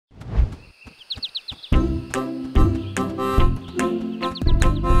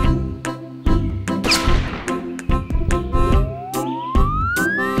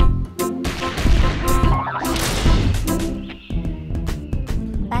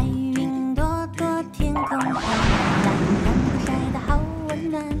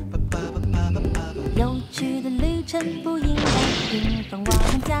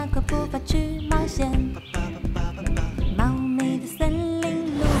可不发去冒险。茂密的森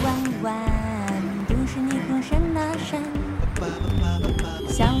林路弯弯，不是霓虹闪啊闪。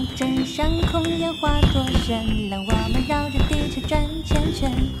小镇上空烟花多绚烂，我们绕着地球转圈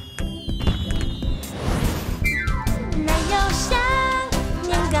圈。奶油香，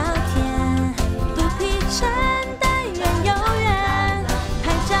年糕甜，肚皮撑得圆又圆。拍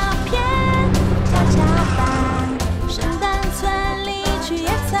照片，跷跷板，圣诞村里去野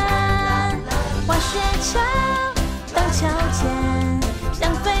餐。滑雪橇，荡秋千，像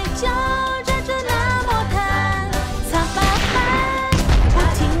非洲这只那么弹。擦把汗，不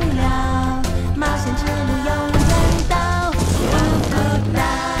停聊，冒险之路永远到不到。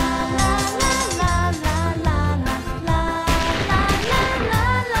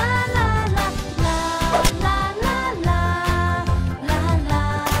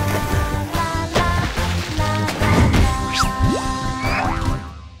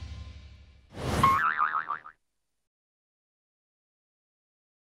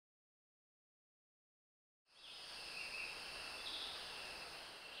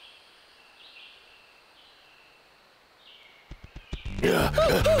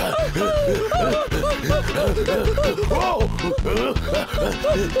Whoa!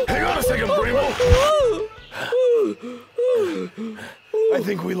 Hang on a second, Bremo. I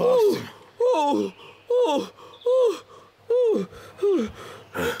think we lost him.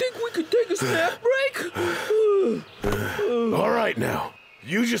 Think we could take a snack break? All right, now.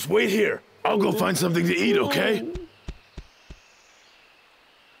 You just wait here. I'll go find something to eat, okay?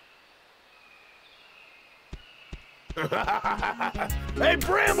 Hey,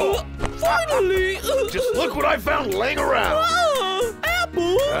 Bramble! Finally! Just look what I found laying around.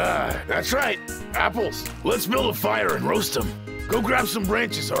 Apples? That's right. Apples. Let's build a fire and roast them. Go grab some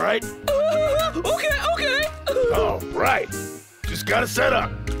branches, all right? Okay. All right. Just gotta set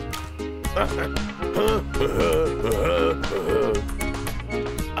up.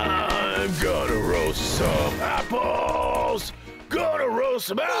 I'm gonna roast some apples. Gonna roast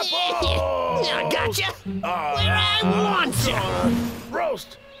some apples. I gotcha. Where I want you.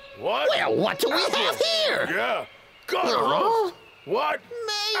 Roast. What? Well, what do we have here? Yeah. Gonna roast. What?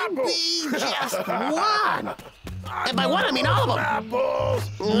 Maybe just one. And by one, I mean all of them. Apples.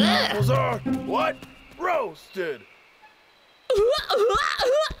 Apples are what? Roasted.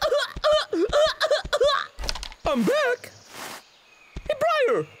 I'm back. Hey,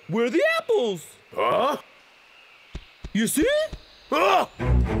 Briar, where are the apples? Huh? You see? Oh,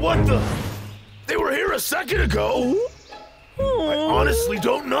 what the? They were here a second ago. I honestly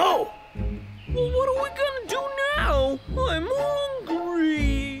don't know. Well, what are we gonna do now? I'm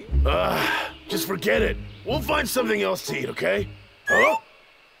hungry. Just forget it. We'll find something else to eat, okay? Huh?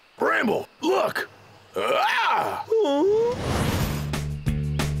 Bramble, look! Ah!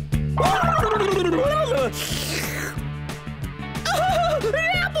 An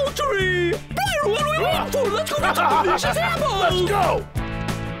apple tree! Briar, what are we waiting for? Let's go get some delicious apples! Let's go!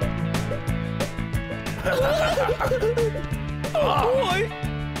 Oh boy!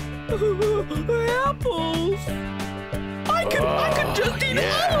 Apples! I can just eat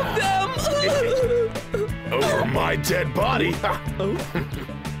all of them! Over my dead body!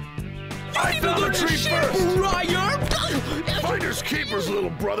 I found the tree first! Briar! Finders keepers, little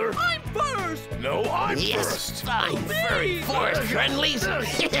brother! I'm first! No, I'm Yes, first! fine, furry forest friendlies.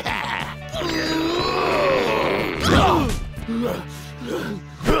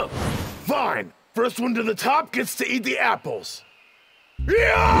 Fine! First one to the top gets to eat the apples!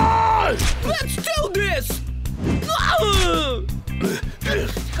 Yeah! Let's do this!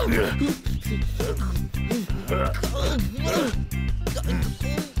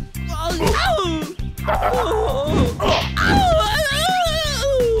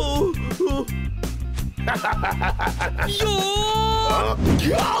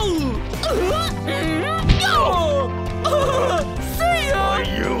 See ya!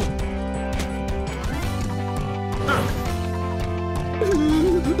 You!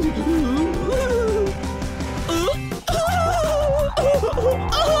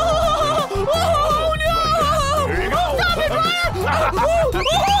 Oh no! Here you go! Stop it, Briar!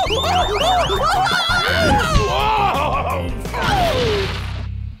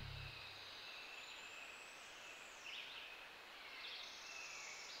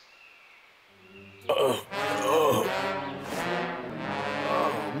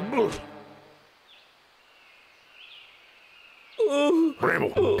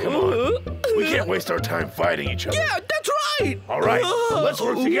 Bramble, come on. We can't waste our time fighting each other. Yeah, that's right! All right, let's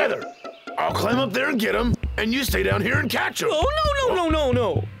work together. I'll climb up there and get him, and you stay down here and catch him. Oh,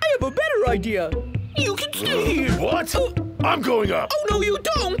 no. I have a better idea. You can stay here. What? I'm going up. Oh, no, you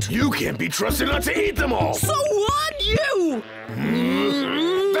don't. You can't be trusted not to eat them all. So what, you?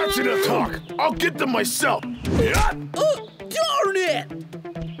 That's enough talk. I'll get them myself. Yeah. Darn it!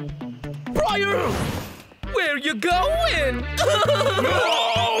 Briar, where you going?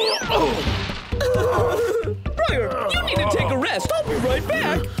 Briar, you need to take a rest. I'll be right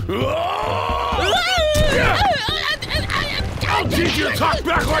back. I'll teach you to talk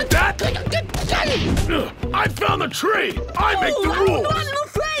back like that. I found the tree. I make the rules. Not in the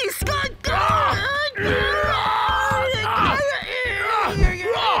face!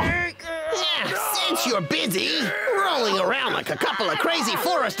 Since you're busy rolling around like a couple of crazy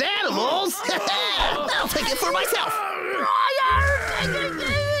forest animals, I'll take it for myself.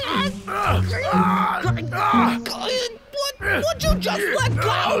 Would you just let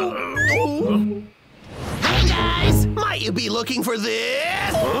go? Hey guys, might you be looking for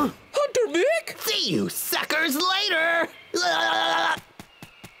this? Hunter Vic? See you suckers later.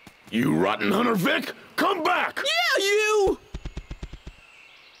 You rotten Hunter Vic, come back. Yeah, you!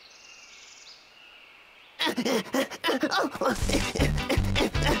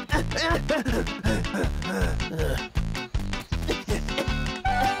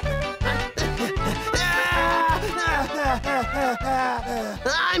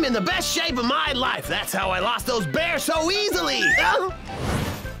 I'm in the best shape of my life. That's how I lost those bears so easily.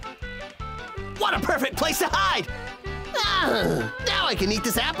 What a perfect place to hide. Now I can eat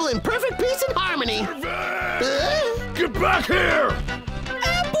this apple in perfect peace and harmony. Get back here!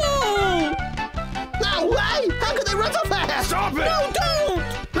 Apple! No way! How could they run so fast? Stop it! No, don't!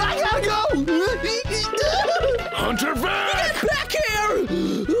 I gotta go! Hunter Vic! Get back here!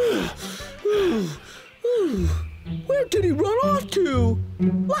 Where did he run off to?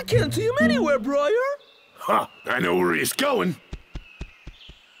 I can't see him anywhere, Briar. Huh, I know where he's going.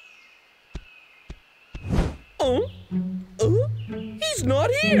 Oh? He's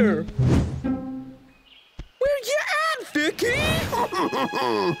not here. Where you at, Vicky?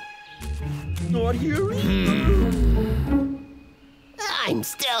 Not here either. I'm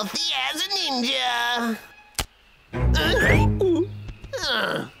stealthy as a ninja.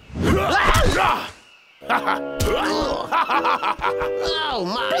 Oh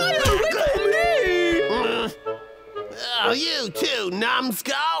my God! Oh, you too,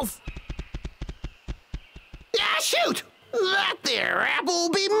 numbskulls! Ah, shoot! That there apple will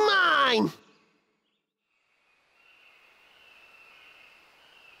be mine!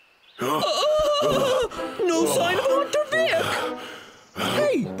 No sign of Hunter Vic.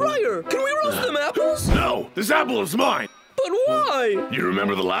 Hey, Briar, can we roast them apples? No, this apple is mine. But why? You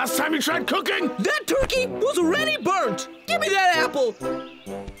remember the last time you tried cooking? That turkey was already burnt. Give me that apple.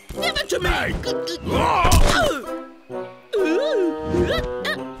 Give it to me. Hey.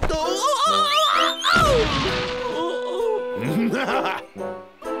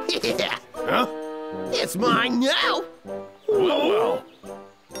 Yeah, Huh? it's mine now! Well.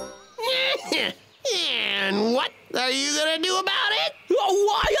 And what are you gonna do about it?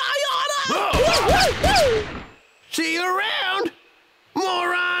 Why I oughta? See you around,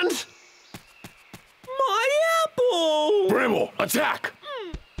 morons! My apple. Bramble, attack!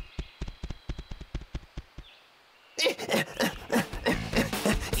 Eat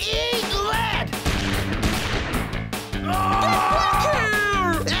that!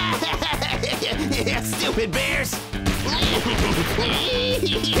 Yeah, stupid bears!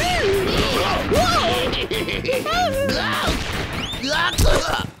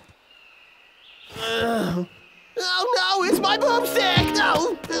 Oh no, it's my boomstick!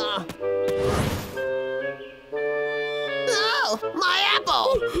 No! Oh, my apple!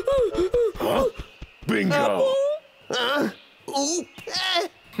 Huh? Bingo! Ooh,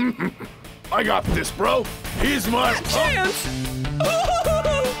 I got this, bro. He's my Chance.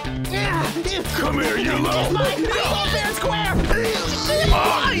 Come here, you little. my fair and square!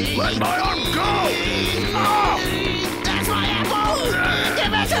 Let my arm go! Ah! That's my apple!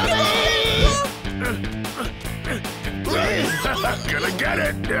 Give it to me! Gonna get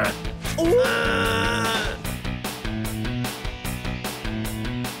it!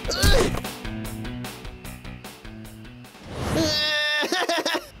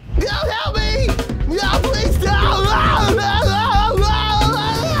 God help me! No, please don't!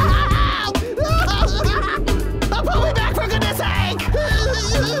 Pull me back for goodness sake!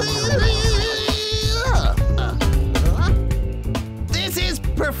 This is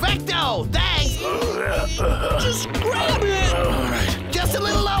perfecto! Thanks! Just grab it. Just a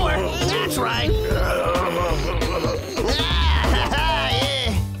little lower. That's right.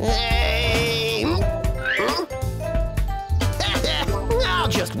 I'll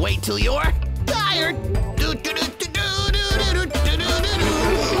just wait till you're tired.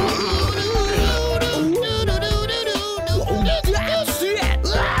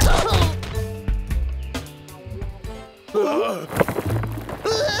 I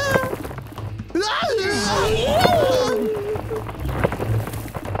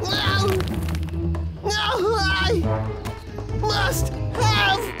must have.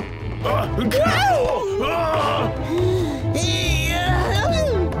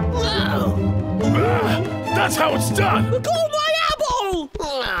 That's how it's done! Let go of my apple!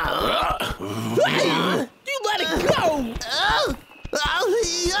 Hey, you let it go!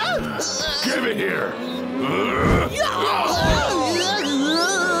 Give it here!